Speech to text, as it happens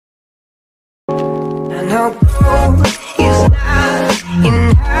no gold is not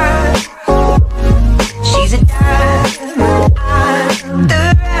in her. She's a diamond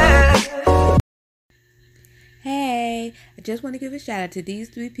under her. Hey, I just want to give a shout out to these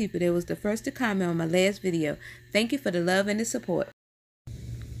 3 people that was the first to comment on my last video. Thank you for the love and the support.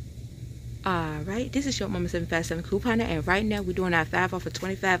 Alright, this is Shortmama 757 couponer, and right now we're doing our 5 off of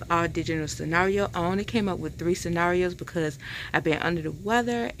 25 all digital scenario. I only came up with 3 scenarios because I've been under the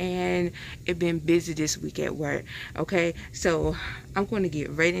weather and it's been busy this week at work. Okay, so I'm going to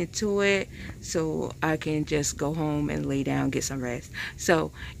get right into it so I can just go home and lay down, get some rest.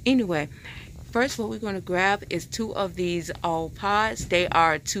 So anyway, first what we're going to grab is 2 of these all pods. They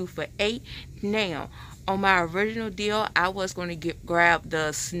are 2 for $8. Now, on my original deal, I was going to grab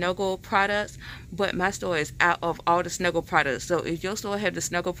the Snuggle products, but my store is out of all the Snuggle products. So if your store have the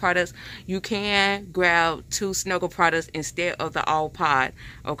Snuggle products, you can grab 2 Snuggle products instead of the all pod.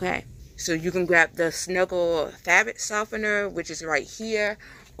 Okay, so you can grab the Snuggle fabric softener, which is right here,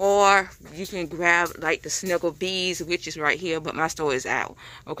 or you can grab like the Snuggle beads, which is right here, but my store is out.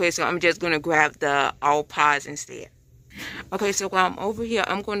 Okay, so I'm just going to grab the all pods instead. Okay, so while I'm over here,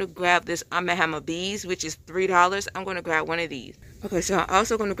 I'm going to grab this Hammer beads, which is $3. I'm going to grab one of these. Okay, so I'm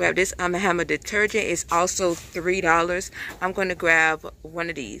also going to grab this Hammer detergent. It's also $3. I'm going to grab one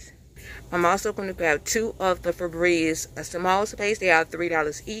of these. I'm also going to grab 2 of the Febreze small space. They are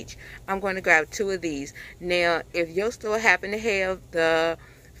 $3 each. I'm going to grab 2 of these. Now, if your store happen to have the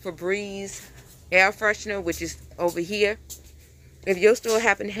Febreze air freshener, which is over here, if your store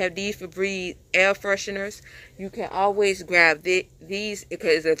happen to have these Febreze air fresheners, you can always grab these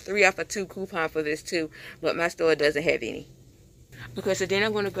because it's a 3 off of 2 coupon for this too, but my store doesn't have any. Okay, so then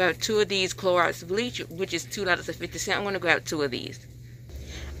I'm going to grab 2 of these Clorox bleach, which is $2.50. I'm going to grab 2 of these.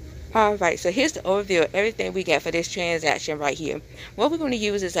 Alright, so here's the overview of everything we got for this transaction right here. What we're going to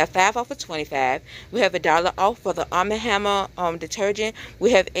use is a 5 off of 25. We have $1 off for the Hammer detergent.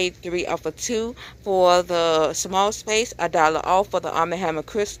 We have a 3 off of 2 for the small space, $1 off for the Hammer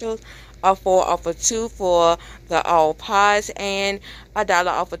crystals, a 4 off of 2 for the all pods, and $1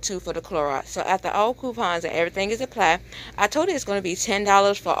 off of 2 for the Clorox. So after all coupons and everything is applied, I told you it's going to be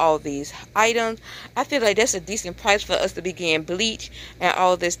 $10 for all these items. I feel like that's a decent price for us to be getting bleach and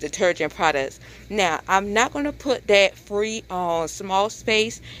all this detergent products. Now, I'm not going to put that free on small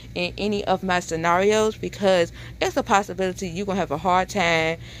space in any of my scenarios because it's a possibility you're going to have a hard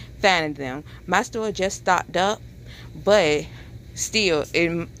time finding them. My store just stocked up, but still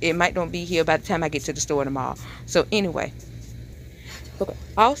it might not be here by the time I get to the store tomorrow. So anyway, okay.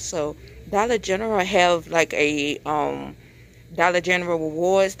 Also, Dollar General have like a Dollar General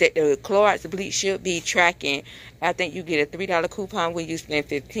rewards that the Clorox bleach should be tracking. I think you get a $3 coupon when you spend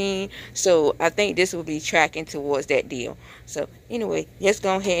 $15. So I think this will be tracking towards that deal. So anyway, let's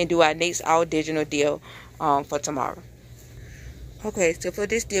go ahead and do our next all digital deal for tomorrow. Okay, so for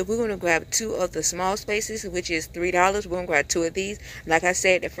this deal, we're going to grab 2 of the small spaces, which is $3. We're going to grab 2 of these. Like I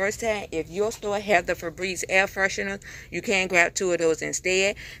said the first time, if your store have the Febreze air freshener, you can grab 2 of those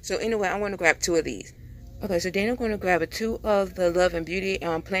instead. So anyway, I'm going to grab 2 of these. Okay, so then I'm going to grab 2 of the Love and Beauty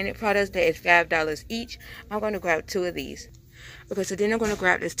Planet products. That is $5 each. I'm going to grab 2 of these. Okay, so then I'm going to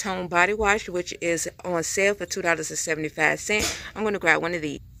grab this Tone body wash, which is on sale for $2.75. I'm going to grab one of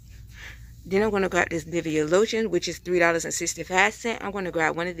these. Then I'm going to grab this Nivea lotion, which is $3.65. I'm going to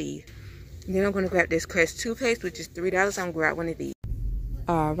grab one of these. Then I'm going to grab this Crest toothpaste, which is $3. I'm going to grab one of these.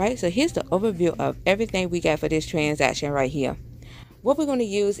 Alright, so here's the overview of everything we got for this transaction right here. What we're going to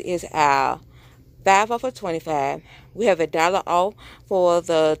use is our 5 off of 25. We have $1 off for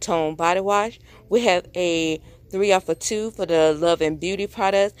the Tone body wash. We have a 3 off of 2 for the Love and Beauty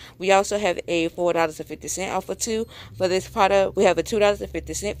products. We also have a $4.50 off of 2 for this product. We have a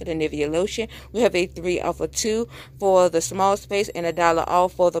 $2.50 for the Nivea lotion. We have a 3 off of 2 for the small space and $1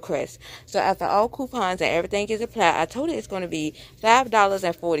 off for the Crest. So after all coupons and everything is applied, I told you it's going to be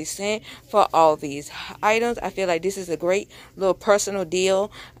 $5.40 for all these items. I feel like this is a great little personal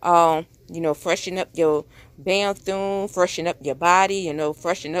deal. You know, freshen up your bathroom, freshen up your body, you know,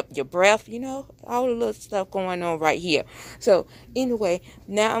 freshen up your breath, you know, all the little stuff going on right here. So anyway,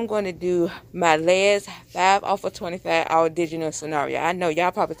 now I'm going to do my last 5 off of 25 all digital scenario. I know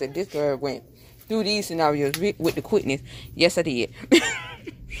y'all probably said this girl went through these scenarios with the quickness. Yes, I did.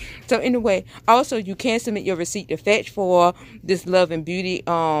 So anyway, also you can submit your receipt to fetch for this Love and Beauty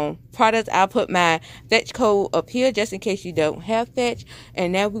products. I'll put my fetch code up here just in case you don't have fetch.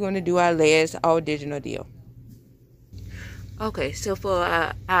 And now we're going to do our last all digital deal. Okay, so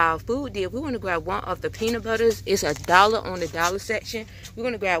for our food deal, we want to grab 1 of the peanut butters. It's $1 on the dollar section. We're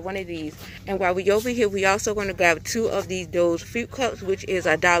going to grab 1 of these. And while we over here, we also going to grab 2 of these Do's fruit cups, which is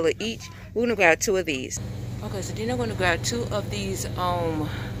 $1 each. we're gonna grab 2 of these. Okay, so then I'm gonna grab 2 of these what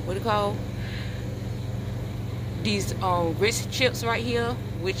do you call these Ritz chips right here,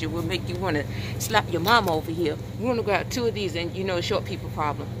 which will make you want to slap your mama over here. We're gonna grab 2 of these, and you know, short people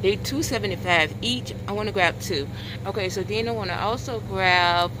problem. They're $2.75 each. I want to grab 2. Okay, so then I want to also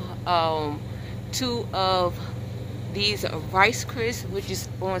grab 2 of these Rice Crisps, which is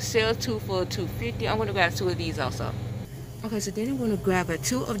on sale, 2 for $2.50. I'm gonna grab 2 of these also. Okay, so then I'm gonna grab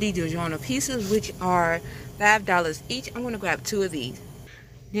 2 of these DiGiorno pizzas, which are $5 each. I'm gonna grab 2 of these.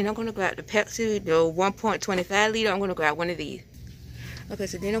 Then I'm gonna grab the Pepsi, the 1.25 liter. I'm gonna grab 1 of these. Okay,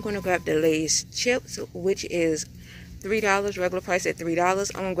 so then I'm gonna grab the Lay's chips, which is $3, regular price at $3.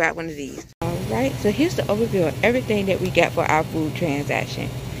 I'm gonna grab 1 of these. Alright, so here's the overview of everything that we got for our food transaction.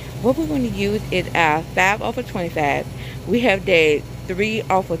 What we're going to use is our 5 off of 25. We have that 3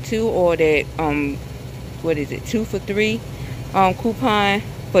 off of 2, or that 2 for 3 coupon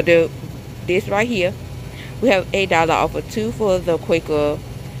for this right here. We have $8 off of 2 for the Quaker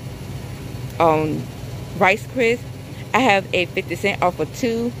Rice Crisps. I have a 50 cent off of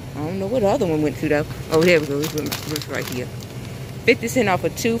 2. I don't know what the other one went to though. Oh, there we go. It's right here. 50 cent off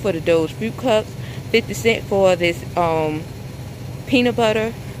of 2 for the Doge fruit cups. 50 cent for this peanut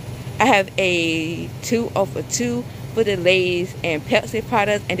butter. I have a 2 off of 2 for the Lay's and Pepsi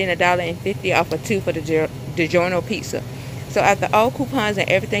products, and then $1.50 off of 2 for the DiGiorno pizza. So after all coupons and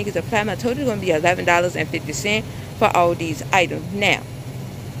everything is applied, my total is going to be $11.50 for all these items. Now,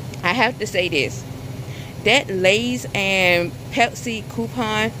 I have to say this. That Lay's and Pepsi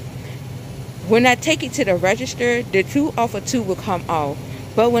coupon, when I take it to the register, the 2 off of 2 will come off.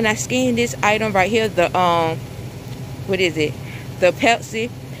 But when I scan this item right here, the the Pepsi,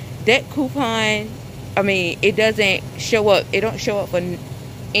 that coupon, I mean, it doesn't show up. It don't show up for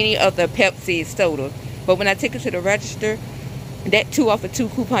any of the Pepsi soda. But when I take it to the register, that 2 off of 2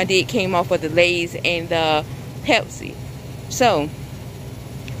 coupon came off of the Lay's and the Pepsi. So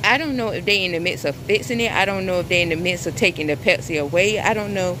I don't know if they in the midst of fixing it. I don't know if they in the midst of taking the Pepsi away. I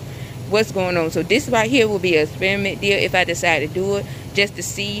don't know what's going on. So this right here will be an experiment deal if I decide to do it, just to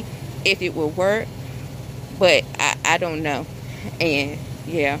see if it will work. But I don't know. And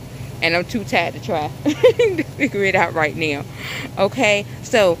yeah, and I'm too tired to try to figure it out right now. Okay,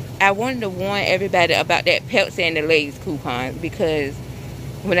 so I wanted to warn everybody about that Pepsi and the Lay's coupons, because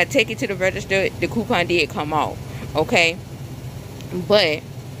when I take it to the register, the coupon did come off. Okay, but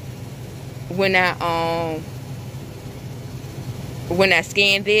when I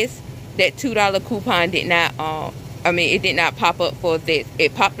scanned this, that $2 coupon did not it did not pop up for this.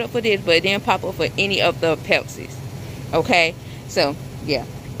 It popped up for this, but it didn't pop up for any of the Pepsis. Okay, so yeah.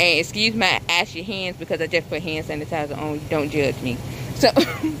 And excuse my ashy hands, because I just put hand sanitizer on. Don't judge me. So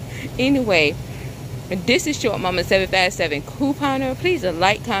anyway, this is Shortmama 757 couponer. Please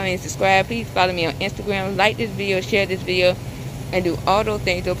like, comment, and subscribe. Please follow me on Instagram. Like this video, share this video, and do all those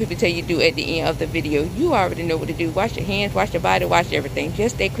things those people tell you to do at the end of the video. You already know what to do. Wash your hands, wash your body, wash everything.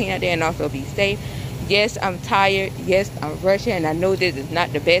 Just stay clean out there and also be safe. Yes, I'm tired. Yes, I'm rushing, and I know this is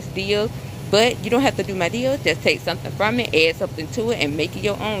not the best deal. But you don't have to do my deal. Just take something from it, add something to it, and make it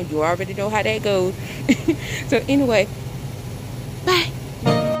your own. You already know how that goes. So anyway,